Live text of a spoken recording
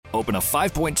open a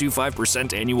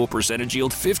 5.25% annual percentage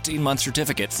yield 15-month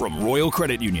certificate from Royal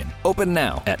Credit Union. Open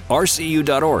now at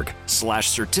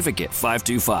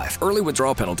rcu.org/certificate525. Early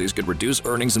withdrawal penalties could reduce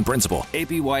earnings and principal.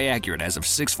 APY accurate as of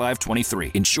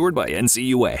 6/5/23. Insured by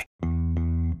NCUA.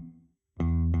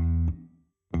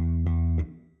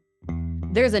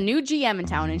 There's a new GM in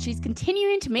town, and she's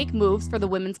continuing to make moves for the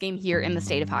women's game here in the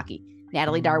state of hockey.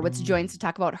 Natalie Darwitz joins to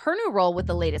talk about her new role with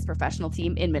the latest professional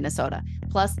team in Minnesota.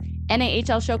 Plus,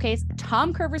 NAHL Showcase,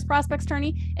 Tom Kurvers Prospects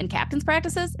Tourney, and captain's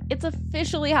practices. It's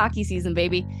officially hockey season,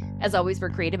 baby. As always, we're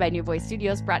created by New Voice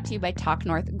Studios, brought to you by Talk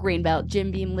North, Grainbelt,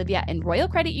 Jim Beam, Livea, and Royal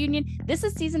Credit Union. This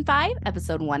is Season 5,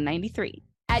 Episode 193.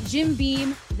 At Jim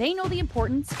Beam, they know the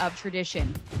importance of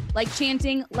tradition. Like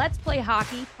chanting, "Let's play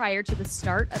hockey" prior to the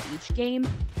start of each game,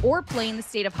 or playing the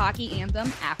state of hockey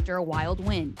anthem after a wild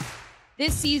win.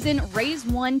 This season, raise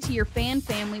one to your fan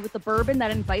family with a bourbon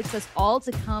that invites us all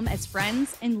to come as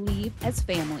friends and leave as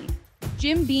family.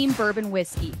 Jim Beam Bourbon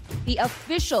Whiskey, the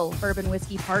official bourbon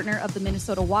whiskey partner of the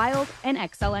Minnesota Wild and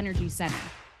XL Energy Center.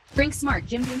 Drink smart.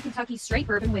 Jim Beam Kentucky Straight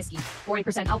Bourbon Whiskey.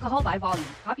 40% alcohol by volume.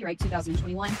 Copyright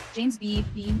 2021. James B.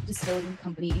 Beam Distilling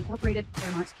Company, Incorporated,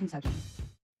 Claremont, Kentucky.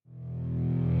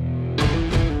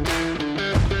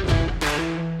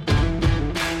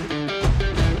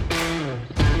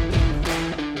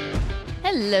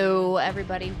 Hello,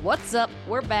 everybody. What's up?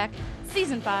 We're back.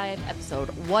 Season 5, Episode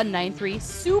 193.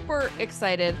 Super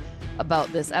excited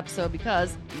about this episode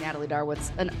because Natalie Darwitz,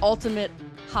 an ultimate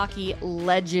hockey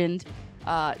legend,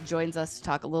 joins us to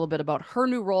talk a little bit about her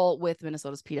new role with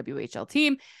Minnesota's PWHL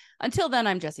team. Until then,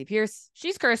 I'm Jessie Pierce.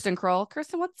 She's Kirsten Kroll.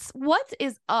 Kirsten, what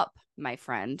is up, my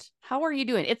friend? How are you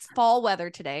doing? It's fall weather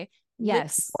today.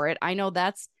 Yes. For it. I know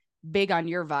that's big on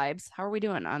your vibes. How are we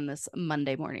doing on this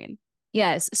Monday morning?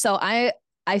 Yes. So I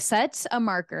set a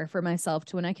marker for myself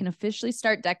to when I can officially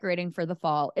start decorating for the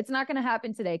fall. It's not going to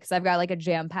happen today because I've got like a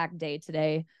jam-packed day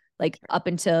today, like up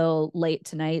until late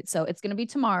tonight. So it's going to be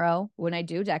tomorrow when I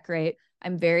do decorate.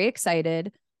 I'm very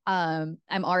excited. I'm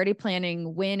already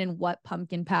planning when and what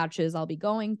pumpkin patches I'll be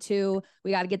going to.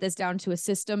 We got to get this down to a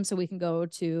system so we can go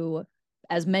to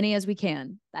as many as we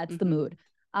can. That's the mood.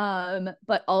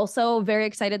 But also very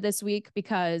excited this week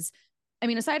because, I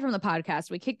mean, aside from the podcast,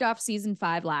 we kicked off Season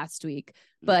 5 last week,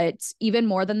 but even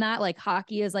more than that, like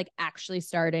hockey is like actually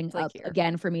starting up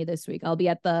again for me this week. I'll be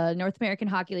at the North American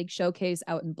Hockey League Showcase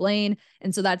out in Blaine.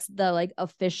 And so that's the like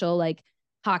official, like,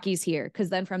 hockey's here. Cause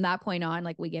then from that point on,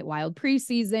 like we get wild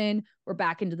preseason, we're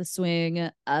back into the swing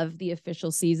of the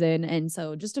official season. And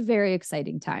so just a very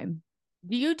exciting time.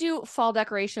 Do you do fall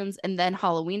decorations and then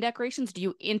Halloween decorations? Do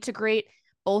you integrate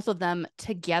both of them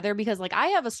together? Because like I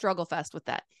have a struggle fest with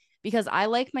that because I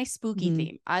like my spooky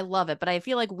theme. I love it, but I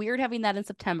feel like weird having that in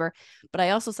September. But I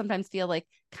also sometimes feel like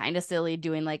kind of silly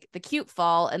doing like the cute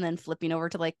fall and then flipping over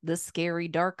to like the scary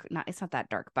dark. It's not that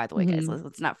dark, by the way, guys.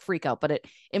 Let's not freak out, but it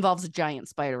involves a giant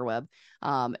spider web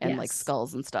and like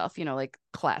skulls and stuff, you know, like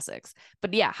classics.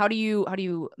 But yeah, how do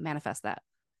you manifest that?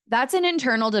 That's an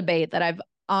internal debate that I've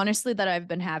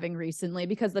been having recently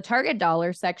because the Target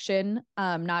dollar section,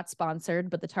 not sponsored,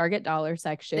 but the Target dollar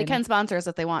section. They can sponsor us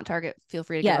if they want. Target, feel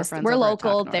free to give our friends. We're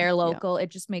local. They're local. Yeah. It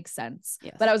just makes sense.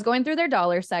 Yes. But I was going through their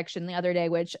dollar section the other day,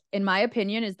 which in my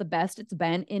opinion is the best it's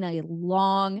been in a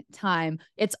long time.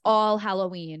 It's all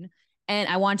Halloween and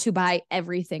I want to buy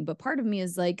everything. But part of me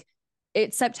is like,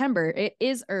 it's September. It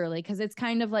is early because it's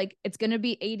kind of like it's going to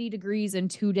be 80 degrees in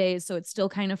 2 days. So it still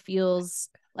kind of feels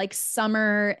like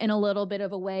summer in a little bit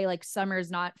of a way. Like summer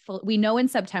is not full. We know in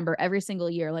September every single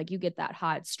year, like you get that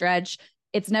hot stretch.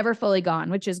 It's never fully gone,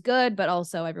 which is good. But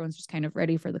also everyone's just kind of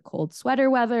ready for the cold sweater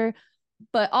weather.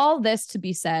 But all this to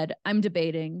be said, I'm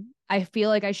debating. I feel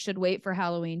like I should wait for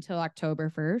Halloween till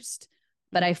October 1st.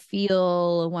 But I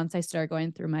feel once I start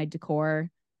going through my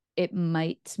decor, it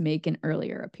might make an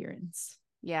earlier appearance.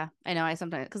 Yeah, I know. I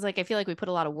sometimes, because like I feel like we put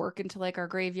a lot of work into like our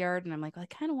graveyard, and I'm like, well,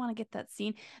 I kind of want to get that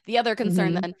scene. The other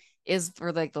concern then is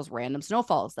for like those random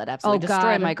snowfalls that absolutely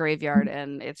destroy my graveyard,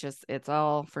 and it's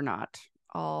all for naught.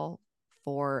 All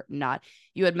for naught.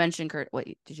 You had mentioned, Kurt.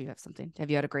 Wait, did you have something? Have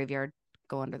you had a graveyard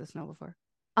go under the snow before?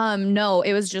 No,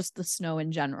 it was just the snow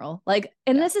in general. Like,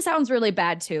 and this sounds really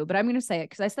bad too, but I'm gonna say it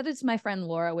because I said it to my friend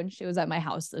Laura when she was at my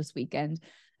house this weekend.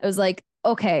 I was like,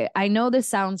 okay, I know this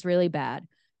sounds really bad.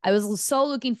 I was so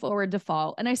looking forward to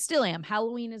fall, and I still am.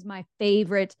 Halloween is my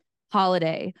favorite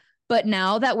holiday. But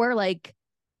now that we're like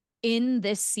in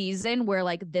this season where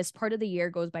like this part of the year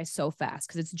goes by so fast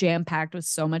because it's jam-packed with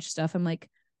so much stuff, I'm like,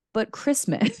 but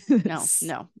Christmas.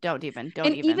 No, don't even.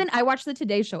 Even I watch the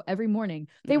Today Show every morning.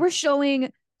 They were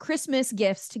showing Christmas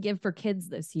gifts to give for kids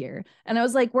this year. And I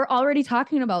was like, we're already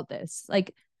talking about this.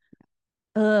 Like,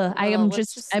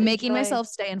 Let's just I'm making enjoy. myself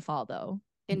stay in fall though.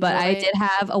 But I Enjoy. did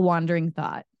have a wandering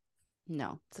thought.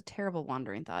 No, it's a terrible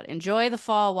wandering thought. Enjoy the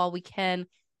fall while we can.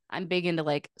 I'm big into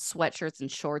like sweatshirts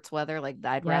and shorts weather. Like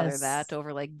I'd rather that Yes.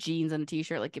 over like jeans and a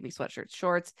t-shirt. Like give me sweatshirts,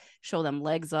 shorts, show them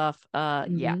legs off. Yeah,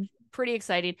 Mhm. pretty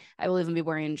exciting. I will even be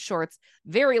wearing shorts,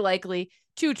 very likely,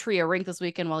 to Tria Rink this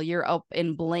weekend while you're up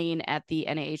in Blaine at the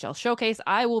NAHL showcase.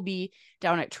 I will be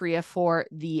down at Tria for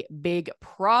the big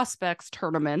prospects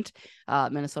tournament.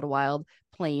 Minnesota Wild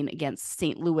playing against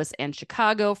St. Louis and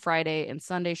Chicago Friday and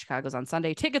Sunday. Chicago's on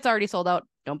Sunday. Tickets already sold out.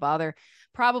 Don't bother.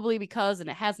 Probably because, and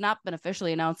it has not been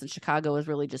officially announced, and Chicago is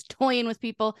really just toying with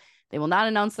people. They will not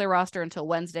announce their roster until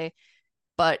Wednesday,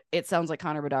 but it sounds like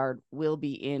Connor Bedard will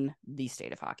be in the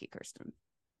state of hockey, Kirsten.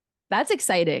 That's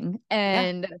exciting. Yeah.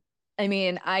 And I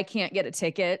mean, I can't get a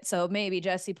ticket, so maybe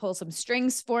Jesse pull some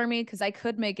strings for me because I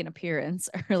could make an appearance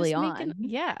early on.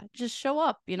 Just show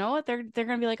up. You know what? They're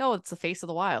gonna be like, oh, it's the face of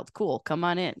the Wild. Cool, come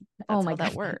on in. That's how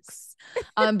that works.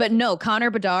 But no,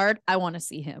 Connor Bedard, I want to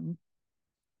see him.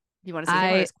 You want to see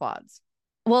him or his quads?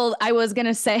 Well, I was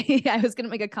gonna say, I was gonna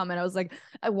make a comment. I was like,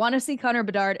 I want to see Connor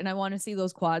Bedard and I want to see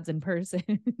those quads in person.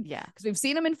 Yeah, because we've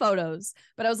seen them in photos.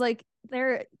 But I was like,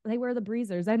 they wear the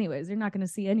breezers anyways. You're not gonna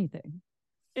see anything.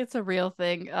 It's a real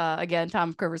thing. Again,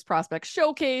 Tom Kurvers Prospects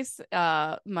Showcase,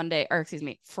 Friday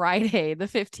the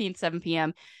 15th, 7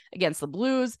 p.m. against the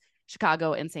Blues.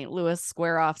 Chicago and St. Louis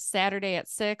square off Saturday at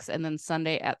 6 and then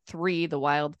Sunday at 3. The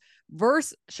Wild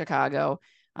versus Chicago.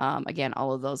 Again,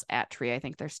 all of those at Tree. I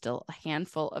think there's still a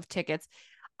handful of tickets.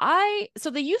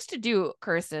 So they used to do,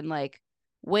 Kirsten, like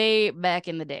way back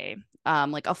in the day,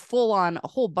 like a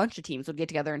whole bunch of teams would get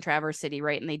together in Traverse City,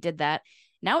 right? And they did that.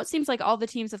 Now it seems like all the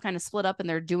teams have kind of split up and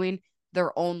they're doing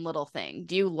their own little thing.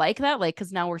 Do you like that? Like,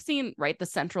 because now we're seeing, right, the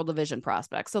Central Division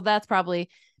prospects. So that's probably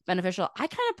beneficial. I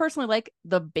kind of personally like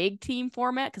the big team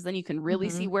format because then you can really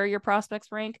see where your prospects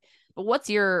rank. But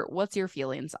what's your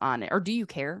feelings on it? Or do you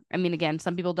care? I mean, again,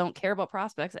 some people don't care about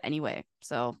prospects anyway.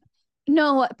 So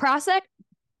no, prospect.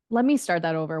 Let me start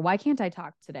that over. Why can't I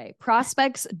talk today?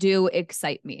 Prospects do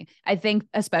excite me. I think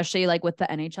especially like with the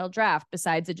NHL draft,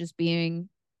 besides it just being,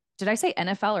 did I say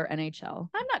NFL or NHL?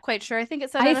 I'm not quite sure. I think it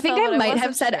said I NFL, think I might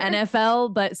have said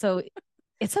NFL, but so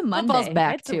it's a Monday. Football's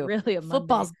back it's too. Really a Monday.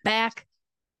 Football's back.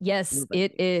 Yes,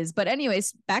 it is. But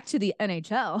anyways, back to the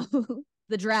NHL.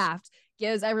 The draft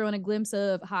gives everyone a glimpse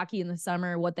of hockey in the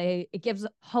summer. It gives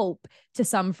hope to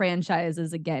some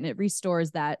franchises. Again, it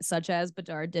restores that, such as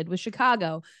Bedard did with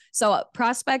Chicago. So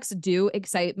prospects do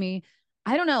excite me.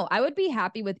 I don't know. I would be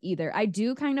happy with either. I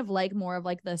do kind of like more of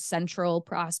like the central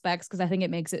prospects because I think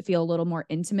it makes it feel a little more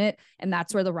intimate. And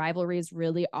that's where the rivalries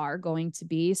really are going to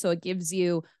be. So it gives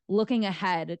you looking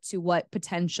ahead to what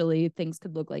potentially things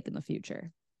could look like in the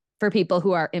future for people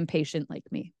who are impatient like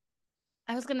me.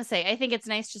 I was going to say, I think it's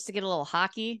nice just to get a little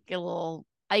hockey, get a little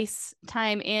ice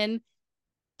time in.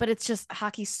 But it's just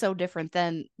hockey's so different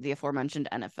than the aforementioned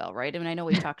NFL, right? I mean, I know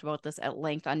we've talked about this at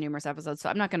length on numerous episodes, so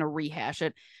I'm not going to rehash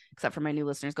it, except for my new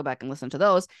listeners. Go back and listen to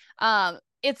those.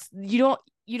 It's you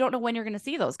don't know when you're going to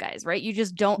see those guys, right? You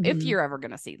just don't, if you're ever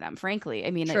going to see them. Frankly,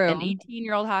 I mean, an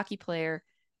 18-year-old hockey player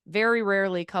very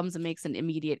rarely comes and makes an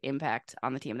immediate impact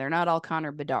on the team. They're not all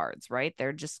Connor Bedards, right?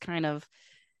 They're just kind of.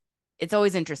 It's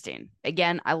always interesting.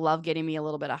 Again, I love getting me a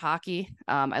little bit of hockey.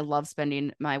 I love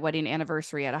spending my wedding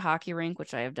anniversary at a hockey rink,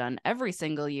 which I have done every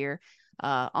single year,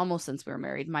 almost since we were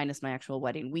married, minus my actual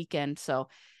wedding weekend. So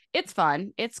it's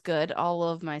fun. It's good. All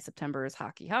of my September is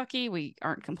hockey. We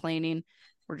aren't complaining.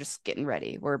 We're just getting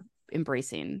ready. We're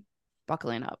embracing,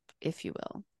 buckling up, if you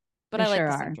will. But I like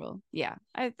the Central. Yeah,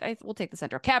 I will take the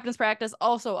Central. Captain's practice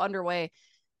also underway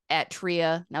at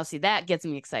Tria. Now, see, that gets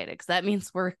me excited because that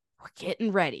means we're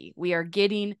getting ready. We are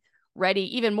getting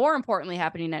ready. Even more importantly,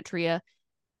 happening at Tria,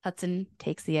 Hudson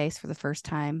takes the ice for the first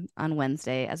time on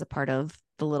Wednesday as a part of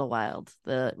the Little Wild.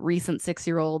 The recent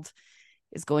 6-year-old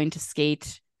is going to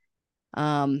skate.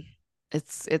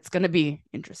 It's going to be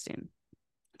interesting.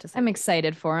 I'm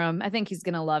excited for him. I think he's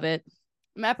going to love it.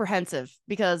 I'm apprehensive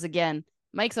because, again,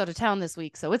 Mike's out of town this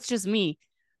week, so it's just me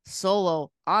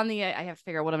solo on the. I have to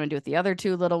figure out what I'm gonna do with the other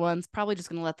two little ones. Probably just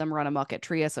gonna let them run amok at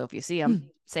Tria. So if you see them,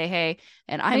 say hey.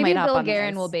 And I might hop on. Maybe Bill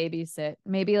Guerin will babysit.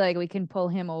 Maybe like we can pull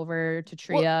him over to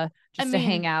Tria to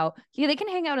hang out. Yeah, they can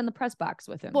hang out in the press box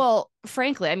with him. Well,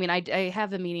 frankly, I mean, I have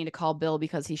been meaning to call Bill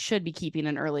because he should be keeping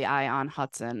an early eye on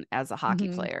Hudson as a hockey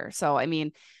player. So I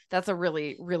mean, that's a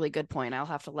really, really good point. I'll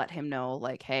have to let him know,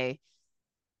 like, hey,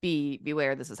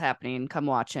 beware, this is happening. Come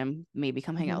watch him. Maybe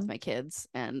come hang out with my kids,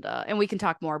 and we can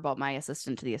talk more about my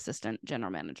assistant to the assistant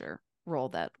general manager role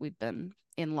that we've been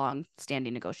in long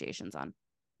standing negotiations on.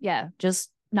 Yeah, just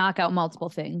knock out multiple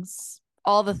things.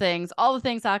 All the things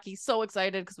hockey. So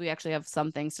excited because we actually have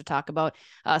some things to talk about.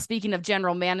 Speaking of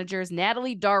general managers,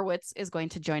 Natalie Darwitz is going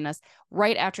to join us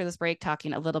right after this break,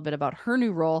 talking a little bit about her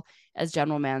new role as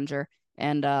general manager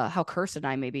and how Kirsten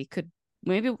and I maybe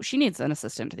she needs an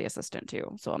assistant to the assistant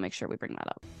too. So I'll make sure we bring that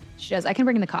up. She does. I can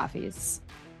bring in the coffees.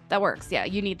 That works. Yeah,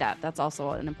 you need that. That's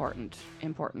also an important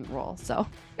role. So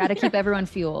got to keep everyone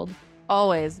fueled.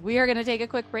 Always. We are going to take a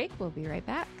quick break. We'll be right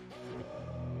back.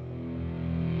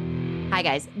 Hi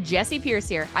guys, Jessie Pierce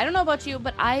here. I don't know about you,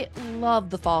 but I love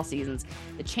the fall seasons.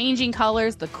 The changing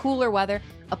colors, the cooler weather,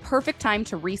 a perfect time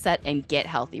to reset and get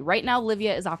healthy. Right now,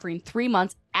 Livea is offering 3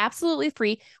 months absolutely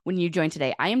free when you join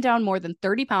today. I am down more than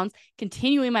 30 pounds,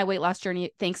 continuing my weight loss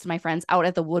journey thanks to my friends out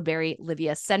at the Woodbury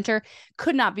Livea Center.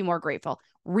 Could not be more grateful.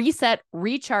 Reset,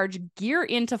 recharge, gear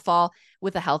into fall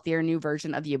with a healthier new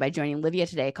version of you by joining Livea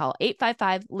today. Call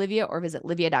 855-LIVEA or visit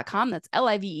livea.com. That's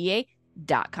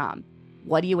livea.com.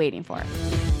 What are you waiting for?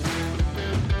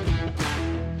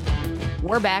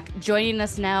 We're back. Joining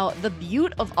us now, the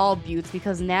beaut of all buttes,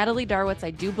 because Natalie Darwitz, I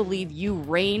do believe you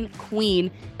reign queen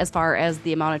as far as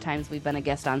the amount of times we've been a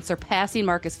guest on, surpassing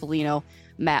Marcus Foligno,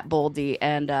 Matt Boldy,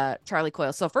 and Charlie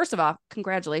Coyle. So first of all,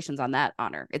 congratulations on that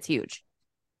honor. It's huge.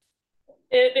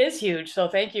 It is huge. So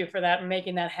thank you for that and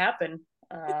making that happen.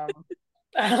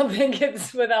 I don't think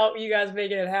it's without you guys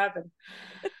making it happen.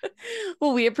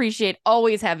 Well, we appreciate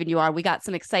always having you on. We got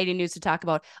some exciting news to talk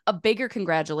about. A bigger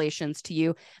congratulations to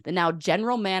you, the now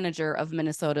general manager of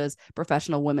Minnesota's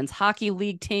professional women's hockey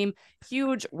league team.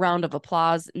 Huge round of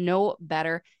applause. No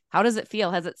better. How does it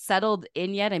feel? Has it settled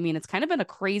in yet? I mean, it's kind of been a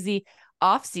crazy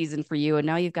off season for you. And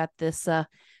now you've got this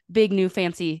big new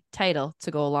fancy title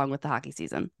to go along with the hockey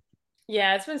season.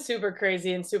 Yeah, it's been super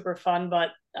crazy and super fun, but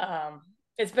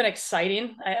it's been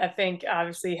exciting. I think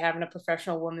obviously having a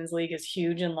professional women's league is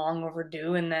huge and long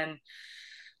overdue. And then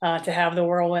to have the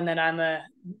whirlwind that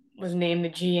was named the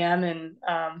GM, and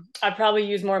I probably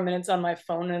use more minutes on my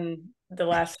phone in the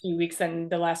last few weeks than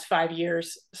the last 5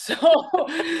 years. So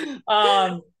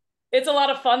it's a lot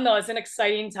of fun though. It's an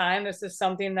exciting time. This is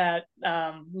something that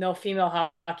no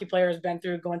female hockey player has been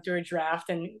through, going through a draft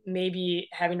and maybe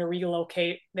having to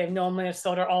relocate. They've known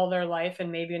Minnesota all their life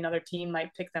and maybe another team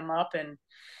might pick them up, and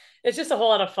it's just a whole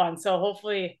lot of fun. So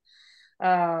hopefully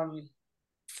I'm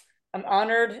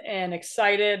honored and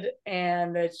excited,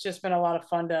 and it's just been a lot of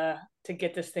fun to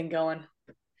get this thing going.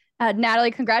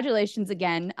 Natalie, congratulations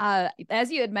again.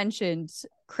 As you had mentioned,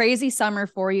 crazy summer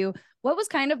for you. What was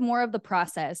kind of more of the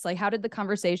process? Like, how did the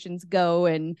conversations go?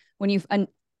 And when you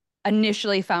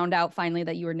initially found out finally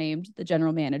that you were named the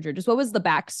general manager, just what was the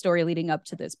backstory leading up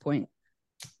to this point?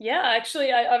 Yeah,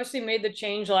 actually, I obviously made the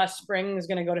change last spring. I was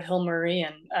going to go to Hill Murray,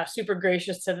 and super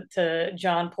gracious to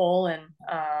John Pohl and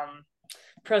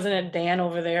President Dan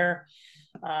over there.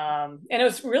 And I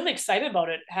was really excited about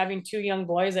it, having 2 young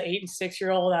boys, an 8 and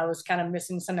 6-year-old. I was kind of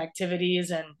missing some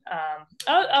activities, and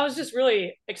I was just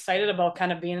really excited about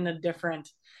kind of being in a different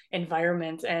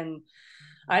environment. And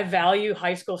I value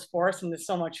high school sports, and it's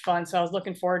so much fun. So I was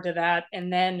looking forward to that.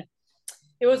 And then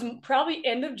it was probably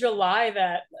end of July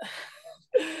that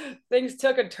things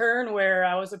took a turn where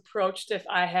I was approached if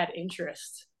I had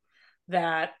interest.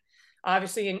 That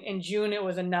obviously in June, it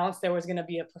was announced there was going to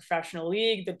be a professional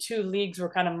league. The 2 leagues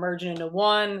were kind of merging into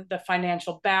one, the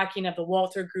financial backing of the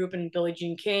Walter Group and Billie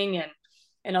Jean King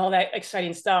and all that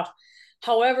exciting stuff.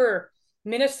 However,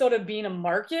 Minnesota being a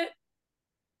market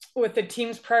with the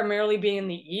teams primarily being in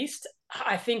the East,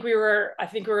 I think we were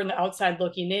in the outside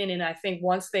looking in. And I think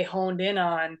once they honed in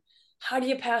on how do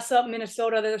you pass up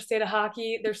Minnesota, their state of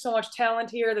hockey, there's so much talent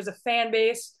here, there's a fan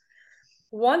base.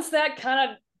 Once that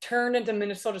kind of turned into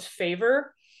Minnesota's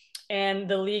favor and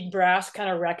the league brass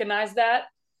kind of recognized that,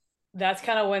 that's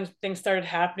kind of when things started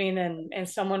happening, and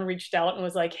someone reached out and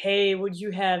was like, hey, would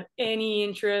you have any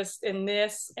interest in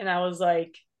this? And I was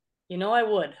like, I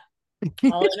would.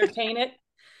 I'll entertain it.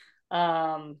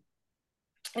 And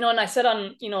I said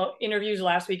on, interviews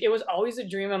last week, it was always a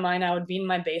dream of mine. I would be in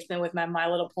my basement with my My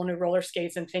Little Pony roller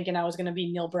skates and thinking I was going to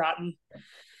be Neil Broughton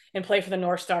and play for the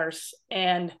North Stars.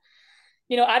 And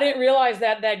I didn't realize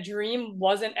that dream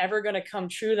wasn't ever going to come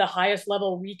true. The highest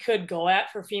level we could go at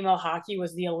for female hockey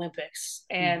was the Olympics.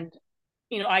 And,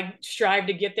 I strived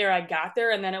to get there. I got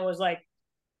there. And then it was like,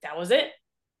 that was it,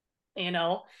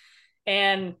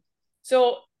 And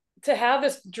so to have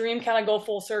this dream kind of go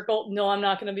full circle, no, I'm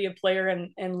not going to be a player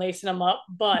and lacing them up,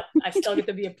 but I still get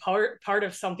to be a part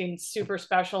of something super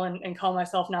special and call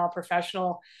myself now a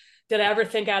professional. Did I ever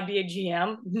think I'd be a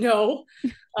GM? No.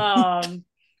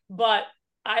 But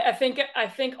I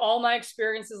think all my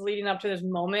experiences leading up to this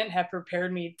moment have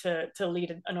prepared me to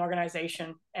lead an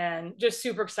organization, and just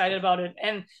super excited about it.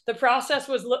 And the process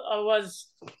was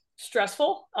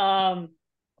stressful.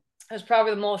 It was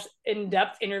probably the most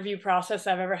in-depth interview process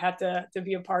I've ever had to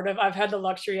be a part of. I've had the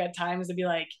luxury at times to be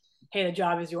like, hey, the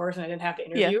job is yours, and I didn't have to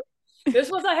interview. This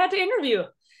was, I had to interview.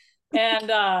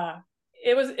 And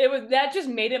it was that just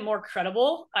made it more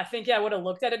credible. I think I would have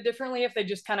looked at it differently if they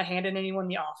just kind of handed anyone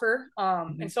the offer.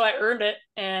 And so I earned it,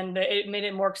 and it made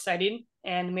it more exciting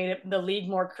and made it the league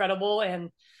more credible.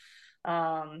 And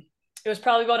it was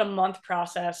probably about a month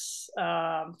process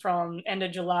from end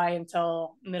of July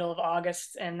until middle of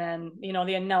August. And then,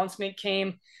 the announcement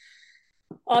came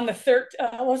on the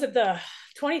the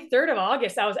 23rd of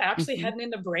August. I was actually heading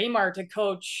into Braemar to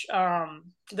coach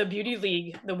the beauty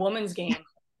league, the women's game.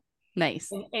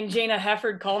 Nice. And Jana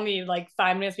Hefford called me like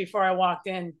 5 minutes before I walked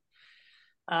in.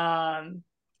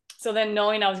 So then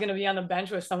knowing I was going to be on the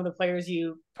bench with some of the players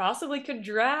you possibly could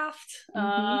draft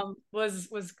was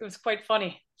quite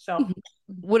funny. So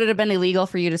would it have been illegal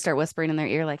for you to start whispering in their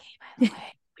ear like, hey, by the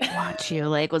way, I want you?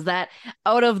 Like, was that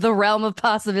out of the realm of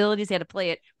possibilities? You had to play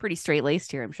it pretty straight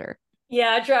laced here, I'm sure.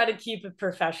 Yeah, I try to keep it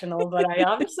professional, but I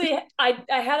obviously I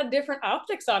had a different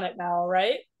optics on it now,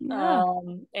 right? Yeah.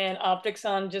 And optics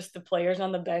on just the players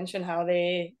on the bench and how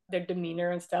their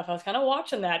demeanor and stuff. I was kind of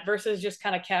watching that versus just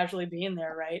kind of casually being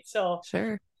there, right? So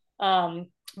sure. But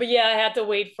yeah, I had to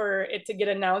wait for it to get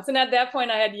announced, and at that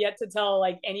point, I had yet to tell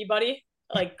like anybody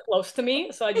like close to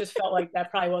me, so I just felt like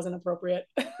that probably wasn't appropriate.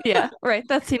 Yeah, right.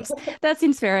 That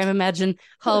seems fair. I imagine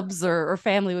hubs or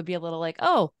family would be a little like,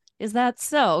 oh, is that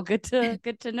so? Good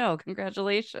to know.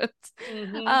 Congratulations.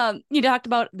 You talked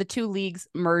about the two leagues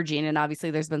merging, and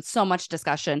obviously there's been so much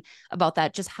discussion about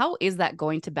that. Just how is that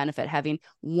going to benefit having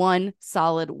one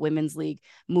solid women's league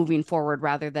moving forward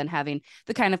rather than having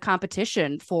the kind of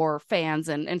competition for fans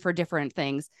and for different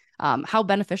things? How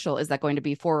beneficial is that going to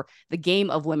be for the game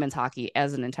of women's hockey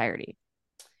as an entirety?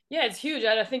 Yeah, it's huge.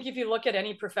 I think if you look at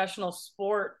any professional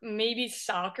sport, maybe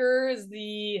soccer is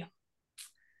the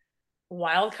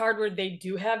wild card where they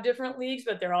do have different leagues,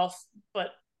 but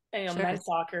sure. Men's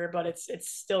soccer, but it's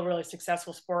still really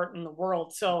successful sport in the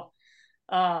world. So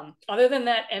other than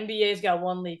that, NBA's got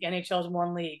one league, NHL's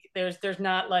one league. There's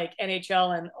not like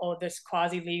NHL and this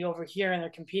quasi league over here and they're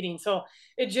competing. So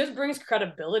it just brings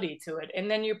credibility to it. And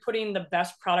then you're putting the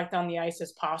best product on the ice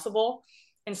as possible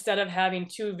instead of having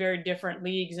two very different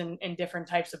leagues and different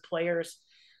types of players.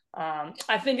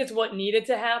 I think it's what needed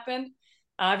to happen.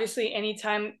 Obviously,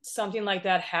 anytime something like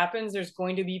that happens, there's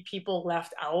going to be people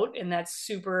left out, and that's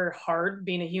super hard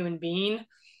being a human being.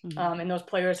 And those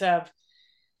players have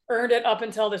earned it up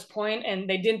until this point, and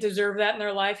they didn't deserve that in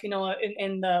their life. In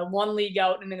the one league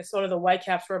out in Minnesota, the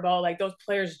Whitecaps were about like those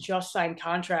players just signed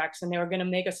contracts, and they were going to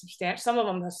make some of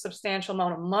them a substantial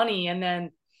amount of money, and then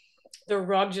the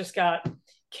rug just got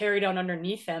carried out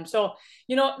underneath them. So,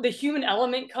 the human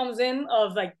element comes in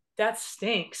of like, that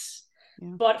stinks.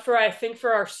 Yeah. But I think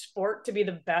for our sport to be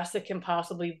the best it can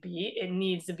possibly be, it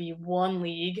needs to be one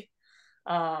league,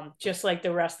 just like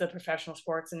the rest of the professional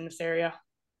sports in this area.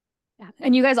 Yeah.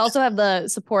 And you guys also have the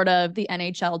support of the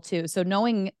NHL too. So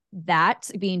knowing that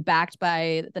being backed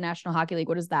by the National Hockey League,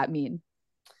 what does that mean?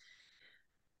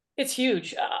 It's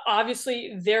huge.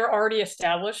 Obviously, they're already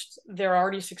established. They're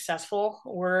already successful.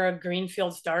 We're a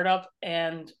greenfield startup,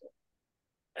 and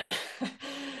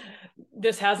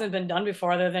this hasn't been done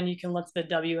before, other than you can look to the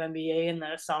WNBA and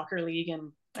the soccer league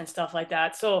and stuff like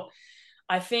that. So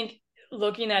I think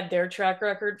looking at their track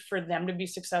record, for them to be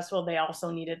successful, they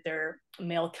also needed their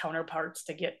male counterparts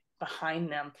to get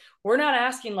behind them. We're not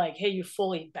asking like, hey, you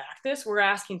fully back this. We're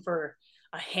asking for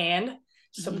a hand,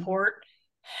 support,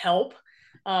 help,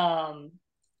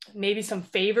 maybe some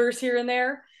favors here and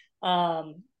there,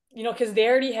 because they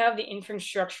already have the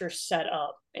infrastructure set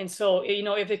up. And so,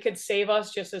 if it could save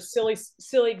us, just a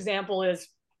silly example is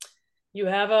you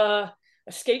have a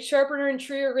skate sharpener and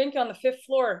Trio rink on the 5th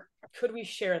floor. Could we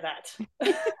share that?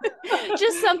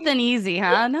 Just something easy,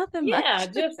 huh? Nothing much. Yeah,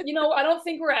 just, I don't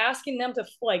think we're asking them to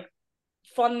like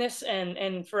fund this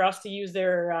and for us to use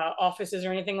their offices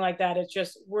or anything like that. It's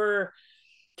just,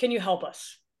 can you help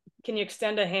us? Can you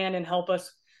extend a hand and help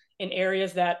us in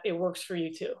areas that it works for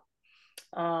you too?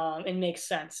 And makes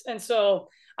sense. And so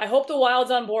I hope the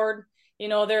Wild's on board.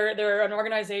 They're an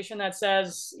organization that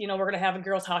says, we're going to have a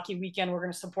girls hockey weekend. We're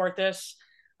going to support this.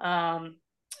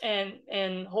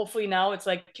 And hopefully now it's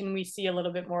like, can we see a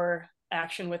little bit more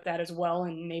action with that as well,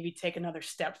 and maybe take another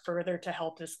step further to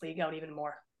help this league out even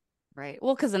more. Right.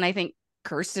 Well, because then I think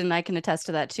Kirsten and I can attest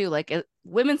to that too. Like,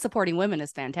 women supporting women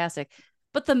is fantastic.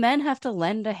 but the men have to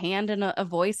lend a hand and a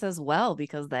voice as well,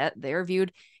 because that they're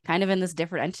viewed kind of in this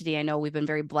different entity. I know we've been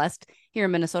very blessed here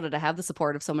in Minnesota to have the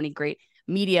support of so many great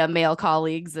media male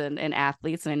colleagues and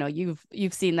athletes. And I know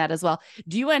you've seen that as well.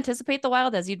 Do you anticipate the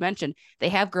Wild, as you'd mentioned, they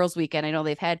have girls weekend. I know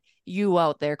they've had you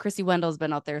out there. Chrissy Wendell's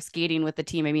been out there skating with the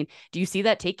team. I mean, do you see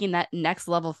that taking that next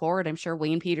level forward? I'm sure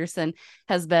Wayne Peterson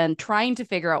has been trying to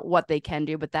figure out what they can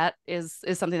do, but that is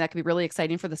something that could be really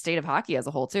exciting for the state of hockey as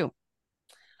a whole too.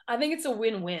 I think it's a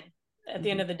win-win at the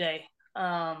end of the day.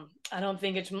 I don't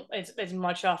think it's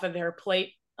much off of their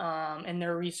plate and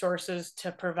their resources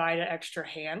to provide an extra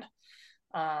hand.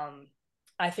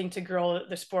 I think to grow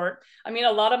the sport. I mean,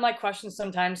 a lot of my questions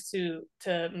sometimes to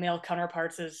male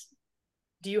counterparts is,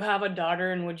 do you have a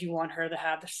daughter and would you want her to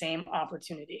have the same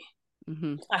opportunity?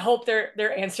 I hope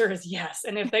their answer is yes.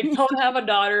 And if they don't have a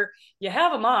daughter, you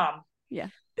have a mom. Yeah.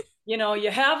 You know, you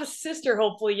have a sister,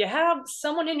 hopefully. You have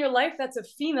someone in your life that's a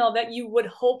female that you would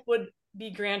hope would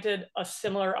be granted a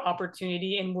similar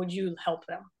opportunity, and would you help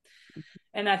them?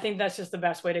 And I think that's just the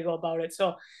best way to go about it.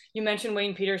 So you mentioned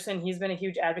Wayne Peterson. He's been a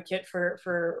huge advocate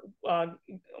for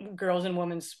girls and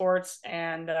women's sports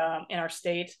and in our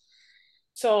state.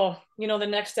 So, you know, the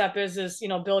next step is, you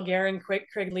know, Bill Guerin, Craig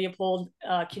Leopold,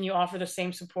 can you offer the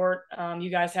same support?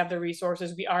 You guys have the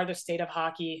resources. We are the state of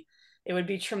hockey. It would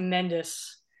be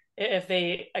tremendous if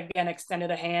they, again,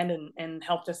 extended a hand and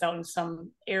helped us out in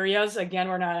some areas. Again,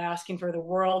 we're not asking for the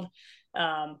world.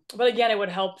 But again, it would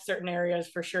help certain areas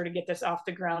for sure to get this off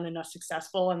the ground and us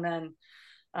successful. And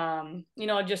then, you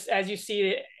know, just as you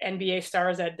see NBA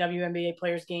stars at WNBA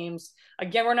players games,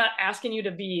 again, we're not asking you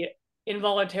to be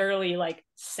involuntarily like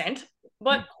sent,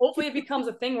 but hopefully it becomes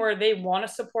a thing where they want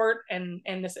to support and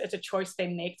this, it's a choice they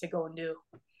make to go and do.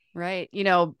 Right. You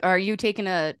know, are you taking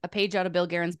a page out of Bill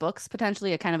Guerin's books,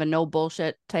 potentially a kind of a no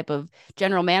bullshit type of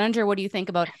general manager? What do you think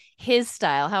about his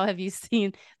style? How have you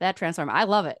seen that transform? I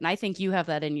love it. And I think you have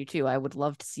that in you too. I would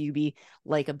love to see you be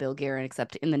like a Bill Guerin,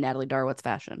 except in the Natalie Darwitz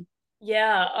fashion.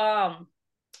 Yeah.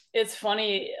 It's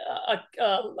funny.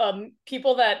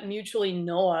 People that mutually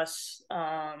know us,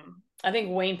 I think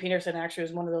Wayne Peterson actually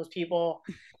was one of those people.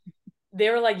 They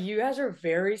were like, you guys are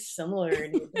very similar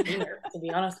in your demeanor, to be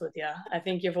honest with you. I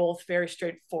think you're both very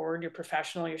straightforward. You're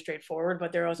professional, you're straightforward,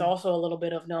 but there was also a little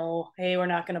bit of no, hey, we're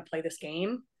not going to play this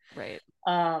game. Right.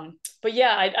 But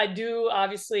yeah, I do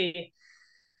obviously,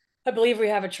 I believe we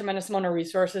have a tremendous amount of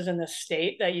resources in the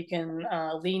state that you can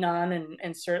lean on.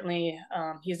 And certainly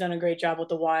he's done a great job with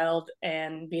the Wild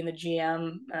and being the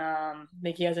GM. I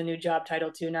think he has a new job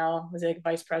title too now. Was it like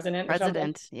vice president?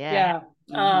 President. Yeah.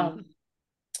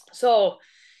 So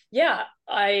yeah,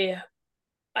 I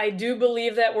do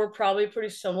believe that we're probably pretty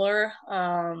similar.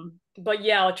 But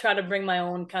yeah, I'll try to bring my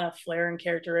own kind of flair and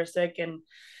characteristic. And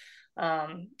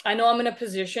I know I'm in a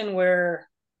position where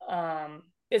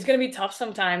it's going to be tough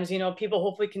sometimes. You know, people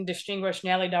hopefully can distinguish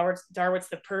Natalie Darwitz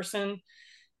the person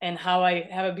and how I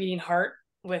have a beating heart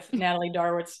with Natalie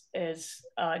Darwitz as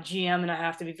GM, and I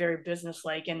have to be very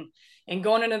businesslike. And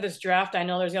going into this draft, I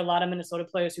know there's a lot of Minnesota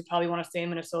players who probably want to stay in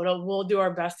Minnesota. We'll do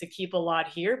our best to keep a lot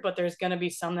here, but there's going to be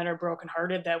some that are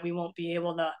brokenhearted that we won't be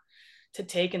able to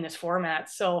take in this format.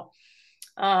 So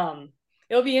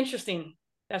it'll be interesting.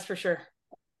 That's for sure.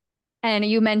 And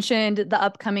you mentioned the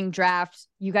upcoming draft.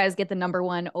 You guys get the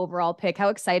 #1 overall pick. How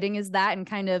exciting is that? And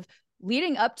kind of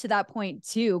leading up to that point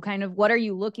too, kind of what are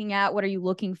you looking at? What are you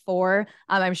looking for?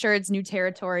 I'm sure it's new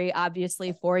territory,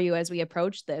 obviously, for you as we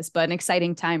approach this, but an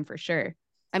exciting time for sure.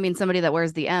 I mean, somebody that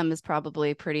wears the M is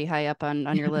probably pretty high up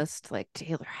on your list, like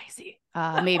Taylor Heisey,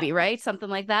 maybe, right? Something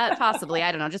like that, possibly.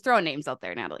 I don't know. Just throwing names out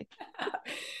there, Natalie.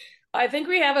 I think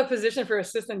we have a position for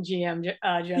assistant GM, Jen,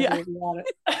 yeah. if you want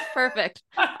it. Perfect.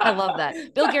 I love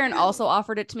that. Bill Guerin also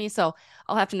offered it to me, so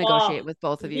I'll have to negotiate with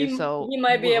both of you. So he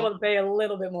might be able to pay a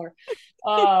little bit more.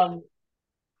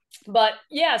 But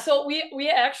yeah, so we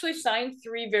actually signed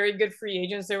 3 very good free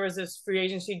agents. There was this free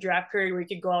agency draft period where you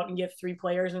could go out and get 3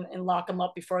 players and lock them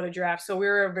up before the draft. So we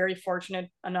were very fortunate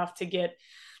enough to get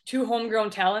 2 homegrown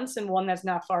talents and one that's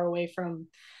not far away from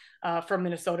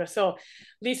Minnesota. So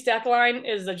Lee Steckline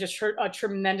is just a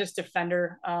tremendous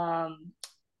defender.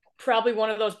 Probably one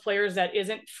of those players that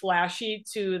isn't flashy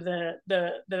to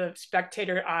the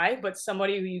spectator eye, but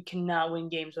somebody who you cannot win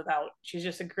games without. She's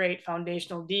just a great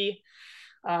foundational D.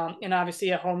 And obviously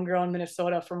a homegrown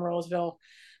Minnesota from Roseville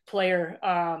player.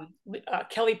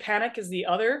 Kelly Panic is the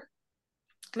other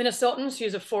Minnesotan.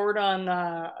 She's a forward on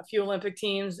a few Olympic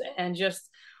teams and just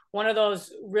one of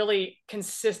those really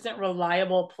consistent,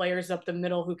 reliable players up the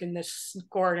middle who can just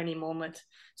score at any moment.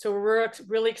 So we're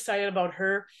really excited about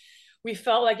her. We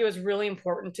felt like it was really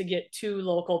important to get 2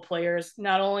 local players.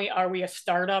 Not only are we a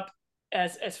startup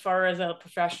as far as a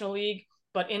professional league.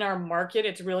 But in our market,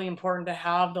 it's really important to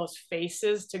have those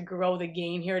faces to grow the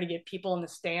game here, to get people in the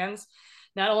stands.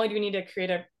 Not only do we need to create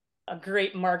a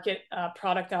great market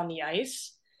product on the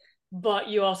ice, but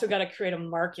you also got to create a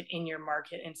market in your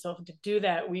market. And so to do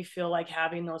that, we feel like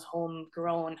having those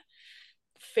homegrown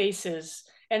faces,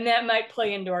 and that might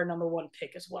play into our number one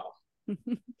pick as well.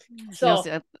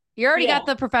 So you already got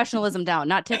the professionalism down,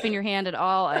 not tipping your hand at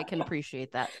all. I can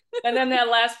appreciate that. And then that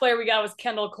last player we got was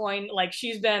Kendall Coyne. Like,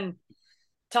 she's been,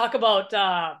 talk about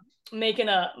making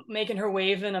her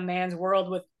wave in a man's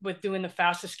world with doing the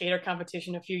fastest skater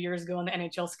competition a few years ago in the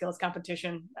NHL skills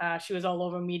competition. She was all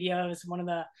over media. It was one of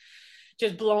the,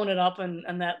 just blowing it up and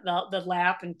the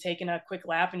lap and taking a quick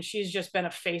lap. And she's just been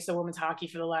a face of women's hockey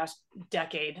for the last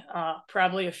decade.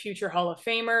 Probably a future Hall of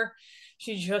Famer.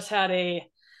 She just had a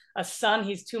son.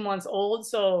 He's 2 months old.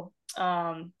 So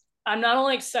I'm not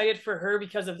only excited for her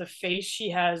because of the face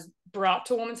she has brought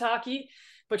to women's hockey,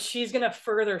 but she's going to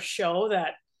further show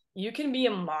that you can be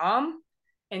a mom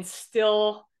and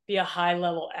still be a high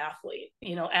level athlete.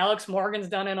 You know, Alex Morgan's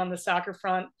done it on the soccer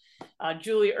front,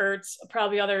 Julie Ertz,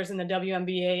 probably others in the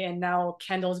WNBA, and now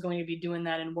Kendall's going to be doing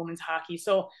that in women's hockey.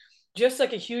 So just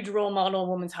like a huge role model in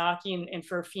women's hockey and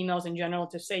for females in general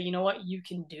to say, you know what, you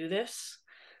can do this.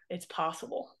 It's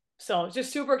possible. So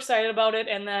just super excited about it.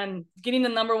 And then getting the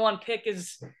number one pick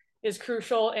is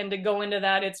crucial. And to go into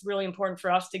that, it's really important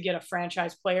for us to get a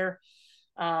franchise player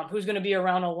who's going to be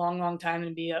around a long, long time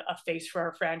and be a face for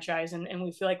our franchise. And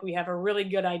we feel like we have a really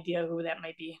good idea who that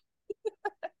might be.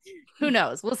 Who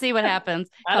knows? We'll see what happens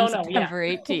come September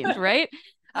 18th, right?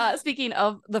 Speaking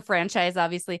of the franchise,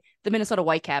 obviously, the Minnesota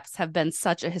Whitecaps have been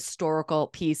such a historical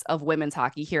piece of women's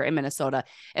hockey here in Minnesota.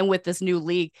 And with this new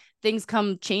league, things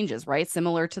come changes, right?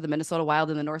 Similar to the Minnesota Wild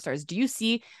and the North Stars. Do you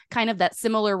see kind of that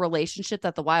similar relationship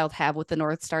that the Wild have with the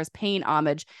North Stars, paying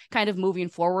homage, kind of moving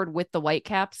forward with the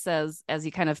Whitecaps as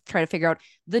you kind of try to figure out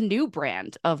the new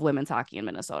brand of women's hockey in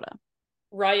Minnesota?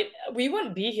 Right. We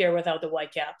wouldn't be here without the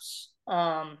Whitecaps.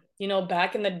 You know,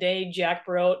 back in the day, Jack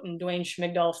Brodt and Dwayne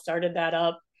Schmigdal started that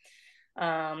up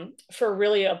for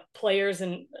really players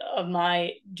of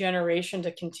my generation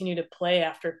to continue to play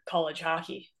after college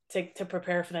hockey to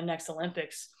prepare for the next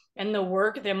Olympics. And the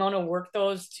amount of work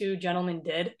those two gentlemen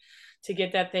did to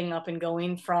get that thing up and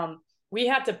going, from we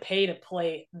had to pay to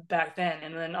play back then.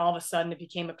 And then all of a sudden it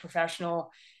became a professional,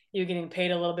 you're getting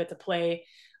paid a little bit to play.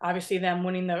 Obviously them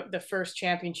winning the first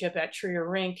championship at Trier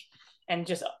Rink and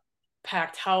just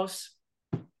packed house.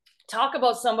 Talk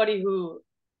about somebody who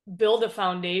built a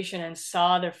foundation and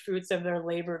saw the fruits of their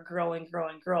labor grow and grow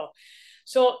and grow.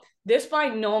 So this by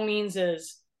no means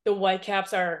is the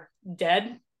Whitecaps are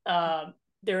dead.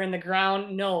 They're in the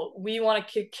ground. No, we want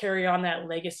to carry on that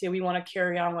legacy. We want to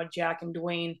carry on what Jack and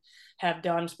Dwayne have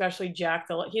done, especially Jack.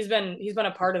 He's been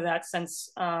a part of that since,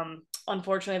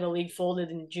 unfortunately, the league folded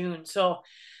in June. So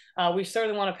we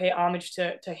certainly want to pay homage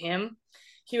to him.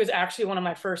 He was actually one of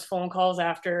my first phone calls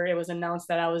after it was announced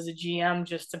that I was a GM,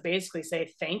 just to basically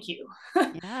say thank you.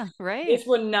 Yeah, right. This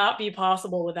would not be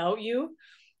possible without you.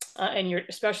 And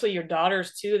especially your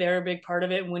daughters too. They're a big part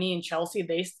of it. Winnie and Chelsea,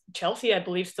 Chelsea, I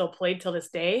believe, still played till this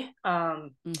day.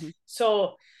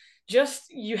 So just,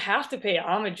 you have to pay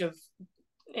homage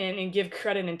and give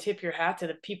credit and tip your hat to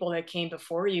the people that came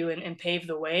before you and paved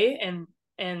the way.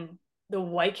 And the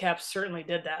Whitecaps certainly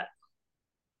did that.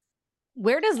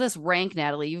 Where does this rank,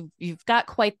 Natalie? You've got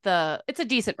it's a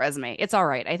decent resume. It's all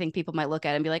right. I think people might look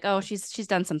at it and be like, oh, she's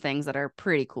done some things that are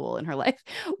pretty cool in her life.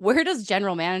 Where does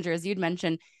general manager, as you'd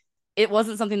mentioned, it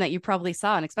wasn't something that you probably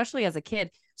saw. And especially as a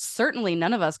kid, certainly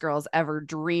none of us girls ever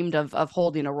dreamed of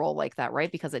holding a role like that,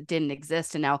 right? Because it didn't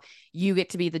exist. And now you get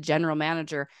to be the general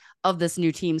manager of this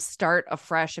new team, start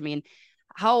afresh. I mean,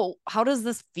 how does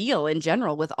this feel in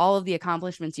general with all of the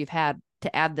accomplishments you've had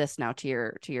to add this now to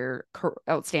your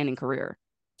outstanding career?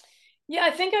 Yeah,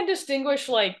 I think I distinguish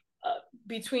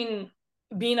between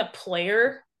being a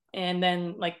player and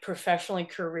then like professionally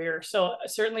career. So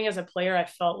certainly as a player, I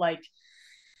felt like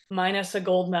minus a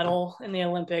gold medal in the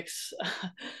Olympics,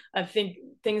 I think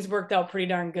things worked out pretty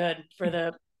darn good for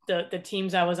the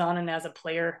teams I was on and as a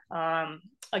player.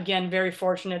 Again, very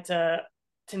fortunate to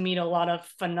meet a lot of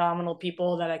phenomenal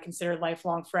people that I consider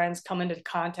lifelong friends, come into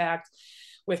contact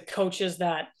with coaches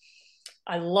that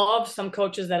I love, some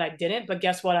coaches that I didn't, but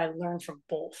guess what? I learned from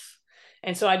both.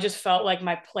 And so I just felt like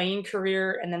my playing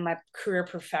career and then my career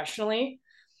professionally,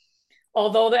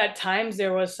 although at times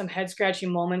there was some head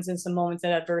scratching moments and some moments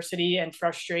of adversity and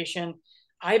frustration,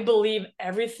 I believe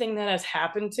everything that has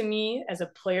happened to me as a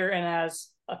player and as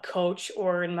a coach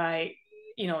or in my,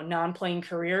 non-playing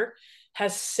career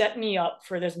has set me up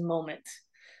for this moment.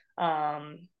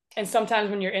 And sometimes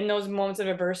when you're in those moments of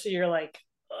adversity, you're like,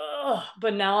 oh,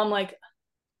 but now I'm like,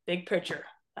 big picture.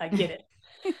 I get it.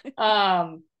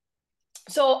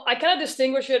 So I kind of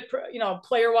distinguish it,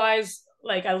 player wise,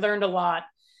 like I learned a lot.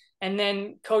 And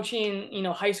then coaching,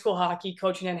 high school hockey,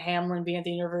 coaching in Hamlin, being at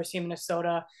the University of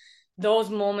Minnesota, those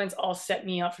moments all set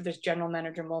me up for this general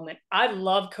manager moment. I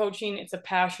love coaching. It's a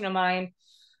passion of mine.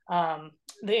 The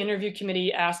interview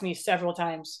committee asked me several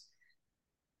times,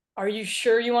 are you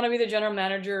sure you want to be the general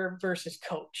manager versus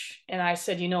coach? And I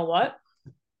said, you know what?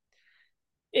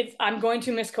 I'm going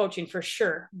to miss coaching for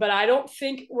sure, but I don't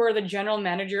think we're the general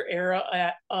manager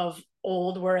era of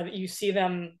old where you see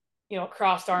them,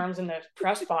 crossed arms in the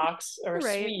press box or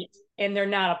Right. suite, and they're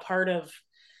not a part of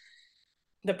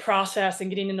the process and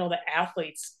getting to know the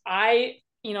athletes. And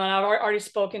I've already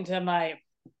spoken to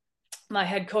my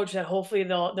head coach that hopefully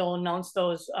they'll announce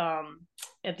those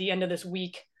at the end of this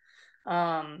week.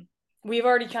 We've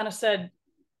already kind of said,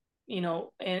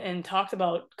 and talked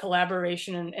about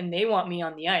collaboration, and they want me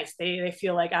on the ice. They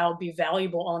feel like I'll be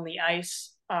valuable on the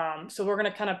ice. So we're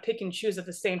going to kind of pick and choose at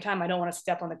the same time. I don't want to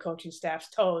step on the coaching staff's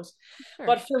toes, Sure.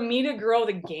 but for me to grow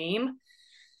the game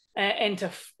and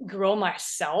to grow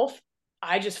myself,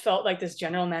 I just felt like this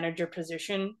general manager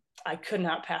position, I could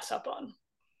not pass up on.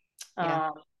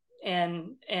 Yeah.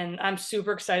 And I'm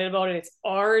super excited about it. It's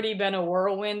already been a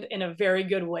whirlwind in a very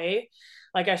good way.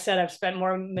 Like I said, I've spent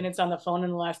more minutes on the phone in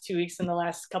the last 2 weeks than the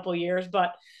last couple of years,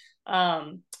 but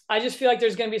I just feel like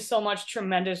there's going to be so much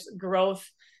tremendous growth.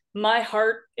 My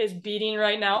heart is beating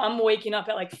right now. I'm waking up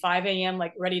at like 5 a.m.,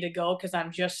 like ready to go because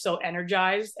I'm just so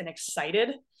energized and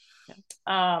excited.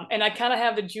 Yeah. And I kind of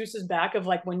have the juices back of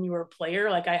like when you were a player.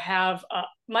 Like I have,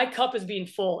 my cup is being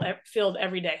filled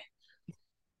every day.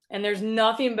 And there's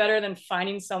nothing better than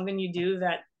finding something you do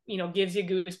that, gives you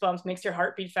goosebumps, makes your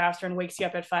heart beat faster, and wakes you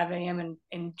up at 5 a.m.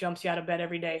 and jumps you out of bed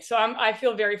every day. So I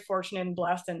feel very fortunate and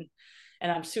blessed, and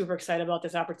I'm super excited about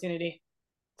this opportunity.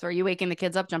 So are you waking the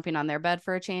kids up, jumping on their bed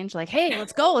for a change? Like, hey,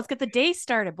 let's go. Let's get the day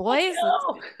started, boys.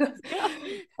 Let's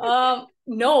go.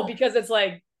 No, because it's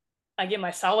like I get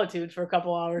my solitude for a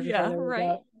couple hours before they wake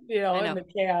up, and the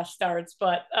chaos starts.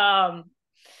 But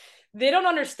they don't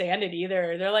understand it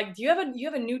either. They're like, do you have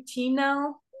a new team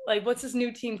now? Like, what's this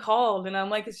new team called? And I'm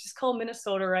like, it's just called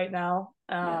Minnesota right now.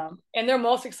 And they're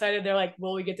most excited. They're like,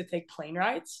 will we get to take plane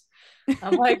rides?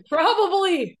 I'm like,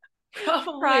 probably.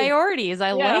 Priorities.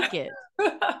 I like it.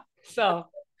 So,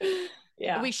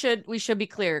 yeah. We should be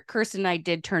clear. Kirsten and I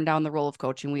did turn down the role of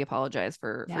coaching. We apologize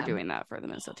for doing that for the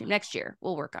Minnesota team. Next year,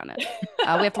 we'll work on it.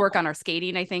 We have to work on our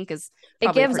skating, I think, is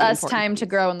it gives us time to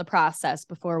grow in the process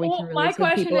before we can really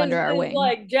take people under our wing.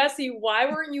 Like, Jesse, why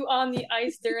weren't you on the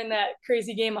ice during that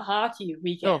crazy game of hockey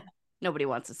weekend? Oh, nobody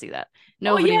wants to see that.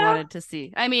 Nobody wanted to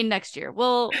see. I mean, next year.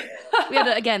 Well, we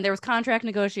had again, there was contract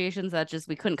negotiations that just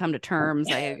we couldn't come to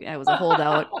terms. I was a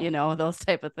holdout, those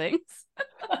type of things.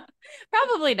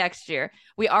 Probably next year.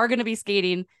 We are going to be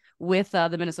skating with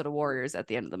the Minnesota Warriors at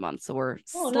the end of the month. So we're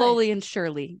slowly and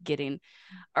surely getting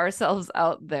ourselves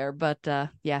out there. But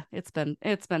it's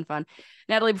been fun.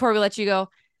 Natalie, before we let you go,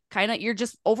 kind of your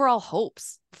just overall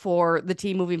hopes for the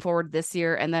team moving forward this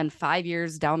year and then 5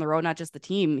 years down the road, not just the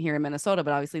team here in Minnesota,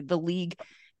 but obviously the league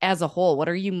as a whole. What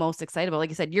are you most excited about? Like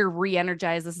you said, you're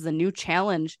re-energized. This is a new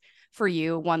challenge for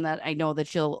you, one that I know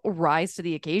that you'll rise to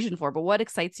the occasion for, but what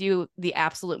excites you the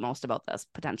absolute most about this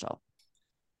potential?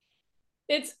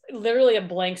 It's literally a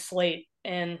blank slate.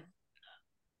 And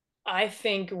I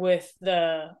think with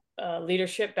the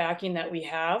leadership backing that we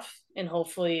have and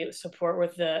hopefully support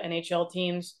with the NHL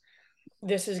teams,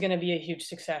 this is going to be a huge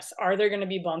success. Are there going to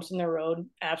be bumps in the road?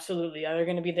 Absolutely. Are there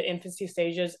going to be the infancy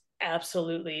stages?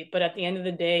 Absolutely. But at the end of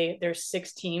the day, there's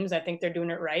 6 teams. I think they're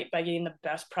doing it right by getting the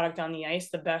best product on the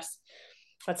ice, the best,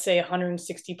 let's say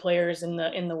 160 players in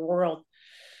the world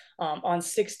on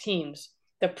 6 teams.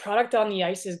 The product on the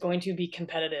ice is going to be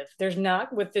competitive. There's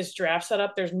not, with this draft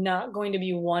setup, there's not going to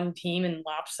be one team and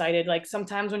lopsided. Like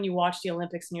sometimes when you watch the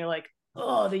Olympics and you're like,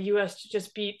 oh, the US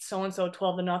just beat so-and-so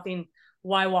 12-0.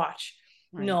 Why watch?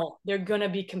 Right. No, they're going to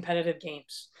be competitive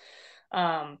games.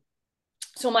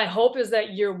 So my hope is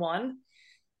that year one,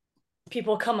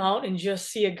 people come out and just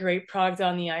see a great product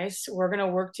on the ice. We're going to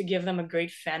work to give them a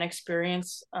great fan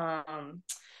experience,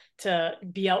 to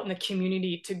be out in the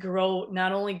community, to grow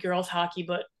not only girls hockey,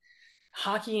 but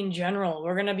hockey in general.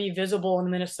 We're going to be visible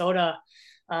in Minnesota,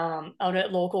 out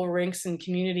at local rinks and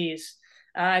communities.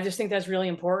 I just think that's really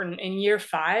important. In year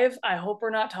 5, I hope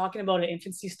we're not talking about an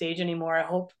infancy stage anymore. I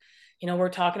hope, we're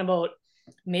talking about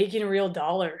making real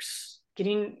dollars,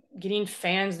 getting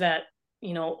fans that,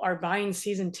 are buying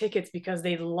season tickets because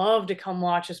they love to come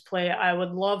watch us play. I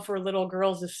would love for little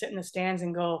girls to sit in the stands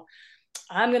and go,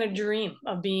 I'm going to dream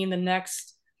of being the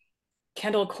next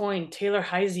Kendall Coyne, Taylor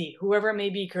Heisey, whoever it may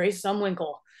be, Grace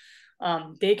Zumwinkle.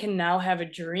 They can now have a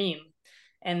dream,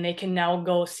 and they can now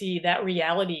go see that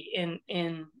reality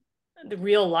in the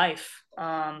real life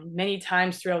many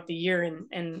times throughout the year,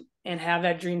 and have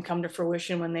that dream come to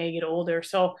fruition when they get older.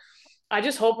 So I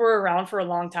just hope we're around for a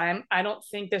long time. I don't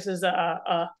think this is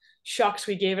a shucks,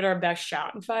 we gave it our best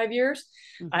shot in 5 years.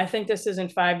 Mm-hmm. I think this is in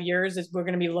 5 years. We're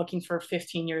going to be looking for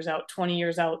 15 years out, 20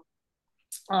 years out.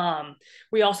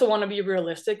 We also want to be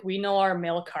realistic. We know our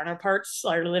male counterparts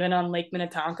are living on Lake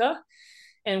Minnetonka,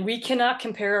 and we cannot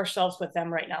compare ourselves with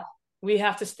them right now. We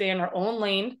have to stay in our own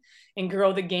lane and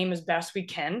grow the game as best we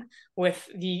can with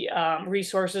the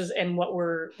resources and what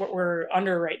we're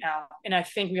under right now. And I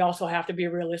think we also have to be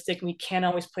realistic. We can't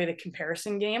always play the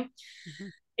comparison game. Mm-hmm.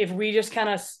 If we just kind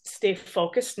of stay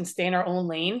focused and stay in our own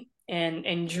lane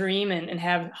and dream and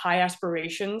have high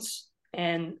aspirations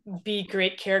and be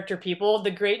great character people.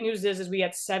 The great news is we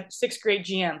had 6 great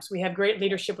GMs. We have great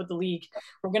leadership with the league.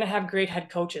 We're going to have great head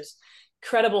coaches,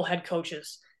 credible head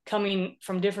coaches coming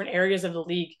from different areas of the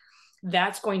league.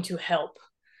 That's going to help.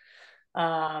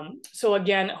 So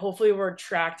again, hopefully we're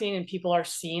attracting and people are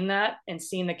seeing that and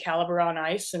seeing the caliber on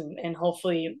ice. And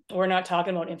hopefully we're not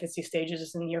talking about infancy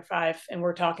stages in year 5, and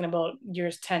we're talking about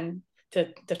years 10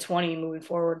 to 20 moving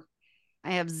forward.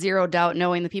 I have zero doubt,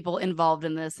 knowing the people involved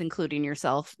in this, including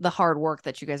yourself, the hard work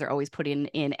that you guys are always putting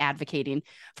in advocating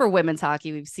for women's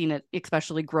hockey. We've seen it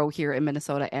especially grow here in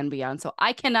Minnesota and beyond. So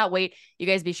I cannot wait. You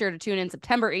guys be sure to tune in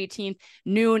September 18th,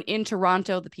 noon in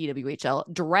Toronto, the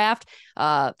PWHL draft.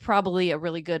 Probably a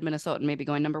really good Minnesotan, maybe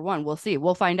going number 1. We'll see.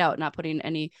 We'll find out. Not putting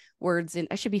any words in.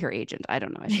 I should be her agent. I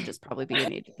don't know. I should just probably be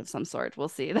an agent of some sort. We'll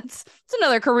see. That's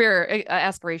another career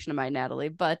aspiration of mine, Natalie.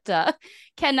 But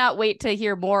cannot wait to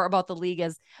hear more about the league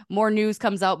as more news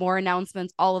comes out, more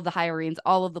announcements, all of the hirings,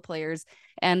 all of the players,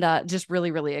 and just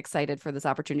really, really excited for this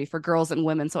opportunity for girls and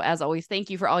women. So as always, thank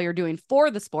you for all you're doing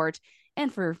for the sport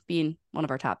and for being one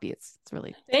of our top beats. It's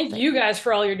really thank you guys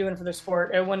for all you're doing for the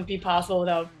sport. It wouldn't be possible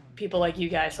without people like you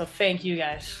guys. So thank you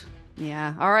guys.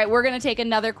 Yeah. All right. We're going to take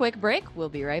another quick break. We'll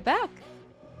be right back.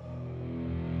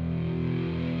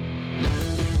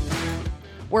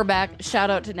 We're back. Shout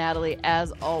out to Natalie,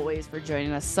 as always, for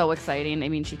joining us. So exciting. I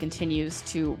mean, she continues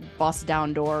to bust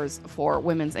down doors for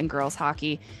women's and girls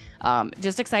hockey.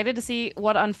 Just excited to see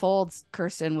what unfolds,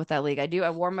 Kirsten, with that league. I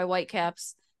wore my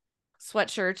Whitecaps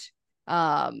sweatshirt.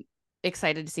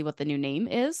 Excited to see what the new name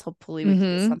is. Hopefully we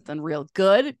can get something real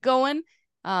good going.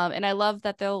 And I love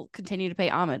that they'll continue to pay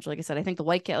homage. Like I said, I think the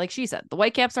Whitecap, like she said, the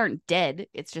Whitecaps aren't dead.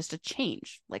 It's just a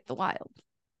change, like the Wild.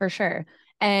 For sure.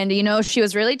 And, she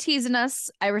was really teasing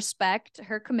us. I respect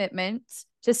her commitment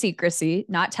to secrecy,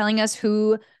 not telling us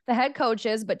who the head coach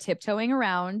is, but tiptoeing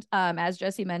around. As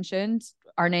Jesse mentioned,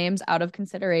 our names out of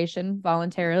consideration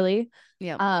voluntarily.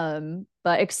 Yeah.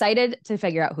 But excited to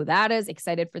figure out who that is,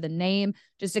 excited for the name,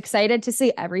 just excited to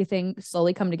see everything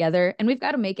slowly come together. And we've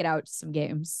got to make it out to some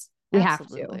games. We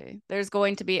Absolutely. have to. There's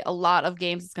going to be a lot of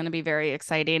games. It's going to be very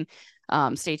exciting.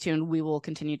 Stay tuned. We will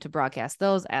continue to broadcast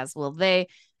those, as will they,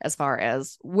 as far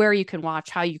as where you can watch,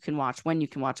 how you can watch, when you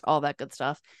can watch, all that good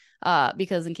stuff.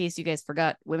 Because in case you guys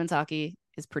forgot, women's hockey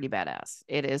is pretty badass.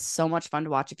 It is so much fun to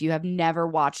watch. If you have never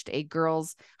watched a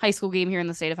girls' high school game here in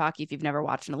the state of hockey, if you've never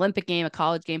watched an Olympic game, a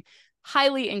college game,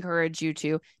 highly encourage you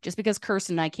to. Just because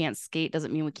Kirsten and I can't skate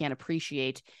doesn't mean we can't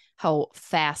appreciate how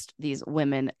fast these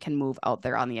women can move out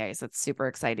there on the ice. It's super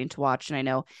exciting to watch. And I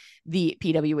know the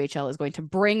PWHL is going to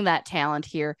bring that talent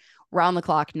here round the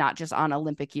clock, not just on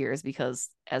Olympic years, because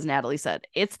as Natalie said,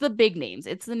 it's the big names.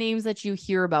 It's the names that you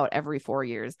hear about every 4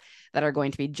 years that are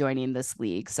going to be joining this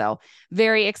league. So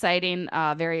very exciting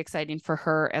for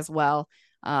her as well.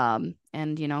 And,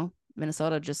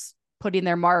 Minnesota just putting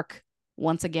their mark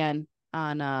once again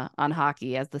on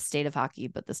hockey as the state of hockey,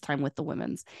 but this time with the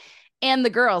women's and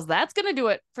the girls. That's going to do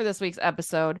it for this week's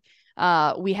episode.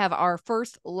 We have our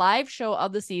first live show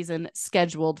of the season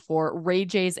scheduled for Ray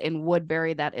J's in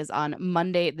Woodbury. That is on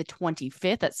Monday, the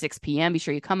 25th at 6 p.m. Be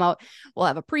sure you come out. We'll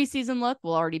have a preseason look.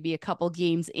 We'll already be a couple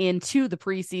games into the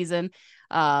preseason.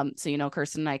 So,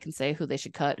 Kirsten and I can say who they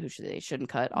should cut, they shouldn't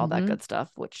cut, all that good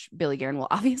stuff, which Billy Guerin will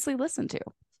obviously listen to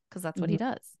because that's what he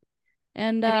does.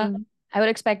 And I would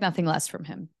expect nothing less from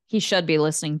him. He should be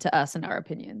listening to us and our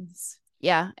opinions.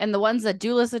 Yeah. And the ones that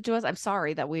do listen to us, I'm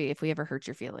sorry that if we ever hurt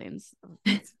your feelings,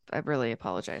 I really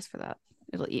apologize for that.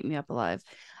 It'll eat me up alive.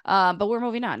 But we're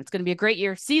moving on. It's going to be a great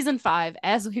year. Season 5,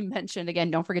 as we mentioned,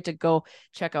 again, don't forget to go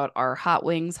check out our Hot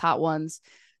Wings, Hot Ones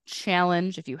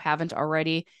challenge. If you haven't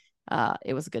already,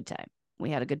 it was a good time. We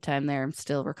had a good time there. I'm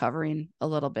still recovering a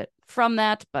little bit from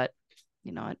that, but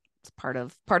It's part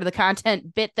of the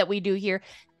content bit that we do here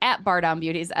at Bar Down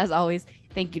Beauties. As always,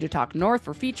 thank you to Talk North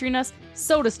for featuring us,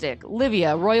 Soda Stick,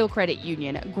 Livea, Royal Credit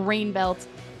Union, Grain Belt,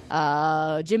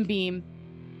 Jim Beam.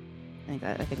 I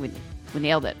think we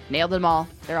nailed it. Nailed them all.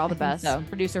 They're all the best. So.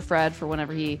 Producer Fred for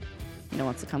whenever he,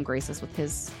 wants to come grace us with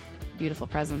his beautiful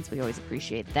presence. We always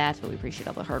appreciate that, but we appreciate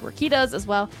all the hard work he does as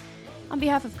well. On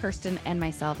behalf of Kirsten and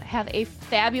myself, have a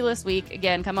fabulous week.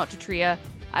 Again, come out to Tria.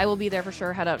 I will be there for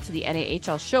sure. Head out to the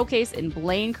NAHL Showcase in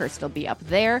Blaine. Kirsten will be up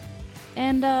there.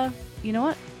 And you know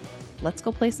what? Let's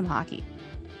go play some hockey.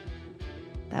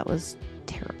 That was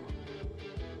terrible.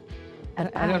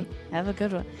 Have a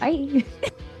good one. Bye.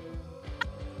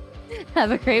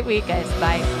 Have a great week, guys.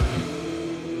 Bye.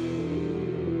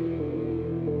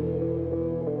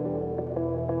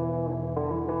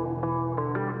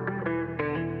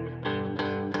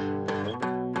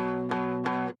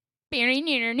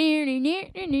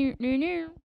 Near.